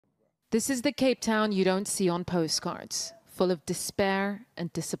This is the Cape Town you don't see on postcards, full of despair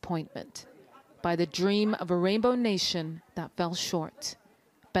and disappointment, by the dream of a rainbow nation that fell short.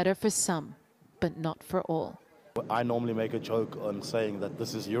 Better for some, but not for all. I normally make a joke on saying that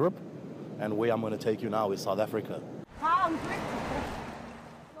this is Europe, and where I'm going to take you now is South Africa.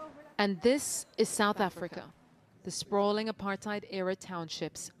 And this is South Africa, the sprawling apartheid-era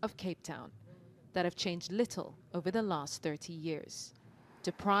townships of Cape Town that have changed little over the last 30 years,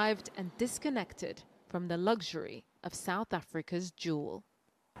 deprived and disconnected from the luxury of South Africa's jewel.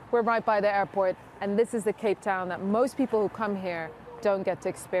 We're right by the airport, and this is the Cape Town that most people who come here don't get to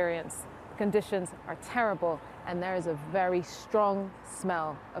experience. The conditions are terrible, and there is a very strong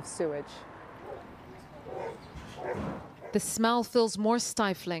smell of sewage. The smell feels more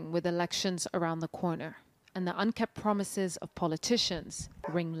stifling with elections around the corner, and the unkept promises of politicians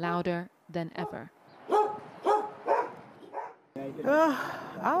ring louder than ever.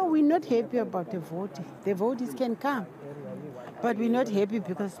 We're not happy about the vote. The voters can come, but we're not happy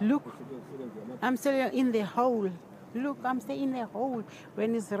because look, I'm still in the hole. Look, I'm still in the hole.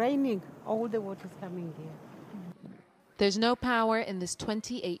 When it's raining, all the water is coming here. There's no power in this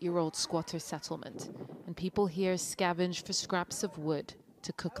 28-year-old squatter settlement, and people here scavenge for scraps of wood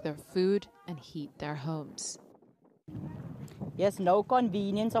to cook their food and heat their homes. There's no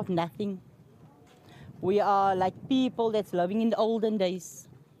convenience of nothing. We are like people that's living in the olden days.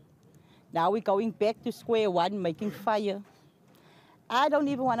 Now we're going back to square one, making fire. I don't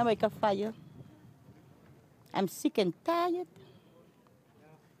even want to make a fire. I'm sick and tired.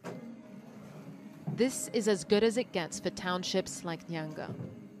 This is as good as it gets for townships like Nyanga,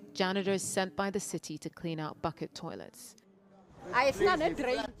 janitors sent by the city to clean out bucket toilets.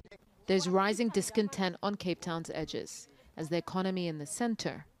 There's rising discontent on Cape Town's edges as the economy in the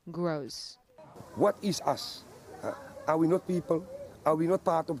center grows. What is us? Are we not people? Are we not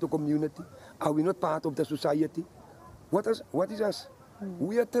part of the community? Are we not part of the society? What is us?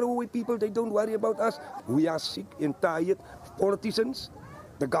 We are throwaway people. They don't worry about us. We are sick and tired. Politicians,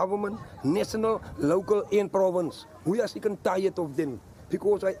 the government, national, local and province. We are sick and tired of them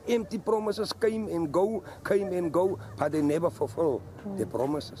because empty promises came and go, but they never fulfill their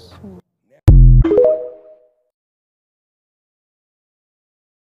promises.